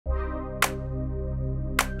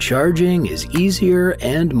Charging is easier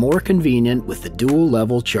and more convenient with the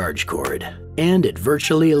dual-level charge cord, and it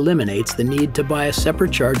virtually eliminates the need to buy a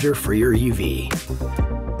separate charger for your EV.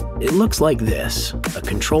 It looks like this: a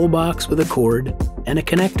control box with a cord and a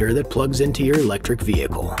connector that plugs into your electric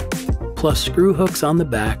vehicle, plus screw hooks on the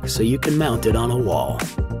back so you can mount it on a wall.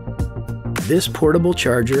 This portable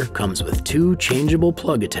charger comes with 2 changeable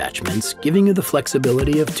plug attachments, giving you the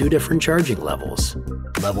flexibility of 2 different charging levels,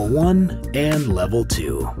 level 1 and level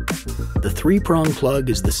 2. The 3-prong plug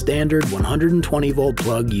is the standard 120-volt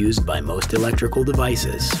plug used by most electrical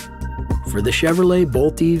devices. For the Chevrolet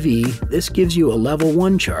Bolt EV, this gives you a level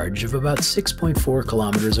 1 charge of about 6.4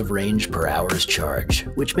 kilometers of range per hour's charge,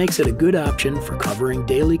 which makes it a good option for covering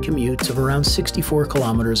daily commutes of around 64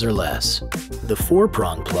 kilometers or less. The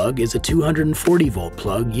 4-prong plug is a 240-volt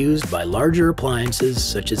plug used by larger appliances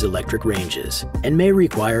such as electric ranges, and may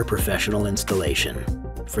require professional installation.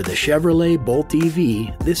 For the Chevrolet Bolt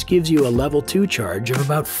EV, this gives you a level 2 charge of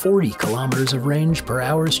about 40 kilometers of range per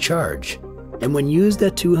hour's charge. And when used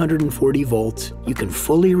at 240 volts, you can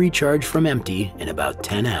fully recharge from empty in about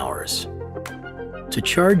 10 hours. To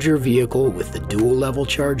charge your vehicle with the dual-level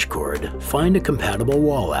charge cord, find a compatible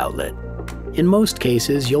wall outlet. In most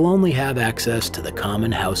cases, you'll only have access to the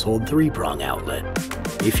common household 3-prong outlet.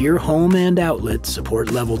 If your home and outlet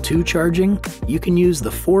support level 2 charging, you can use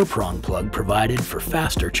the 4-prong plug provided for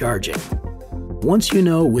faster charging. Once you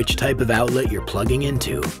know which type of outlet you're plugging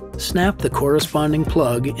into, snap the corresponding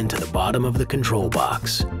plug into the bottom of the control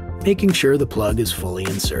box, making sure the plug is fully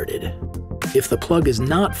inserted. If the plug is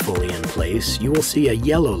not fully in place, you will see a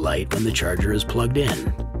yellow light when the charger is plugged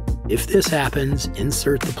in. If this happens,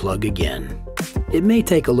 insert the plug again. It may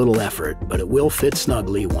take a little effort, but it will fit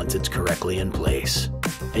snugly once it's correctly in place.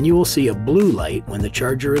 And you will see a blue light when the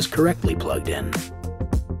charger is correctly plugged in.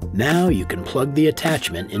 Now you can plug the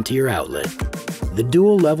attachment into your outlet. The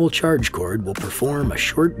dual-level charge cord will perform a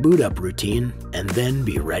short boot-up routine and then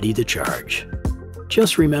be ready to charge.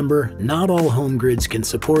 Just remember, not all home grids can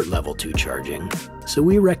support level 2 charging, so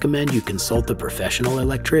we recommend you consult a professional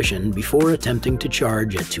electrician before attempting to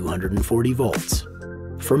charge at 240 volts.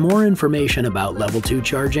 For more information about level 2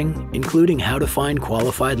 charging, including how to find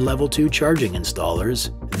qualified level 2 charging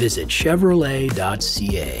installers, visit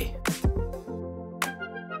Chevrolet.ca.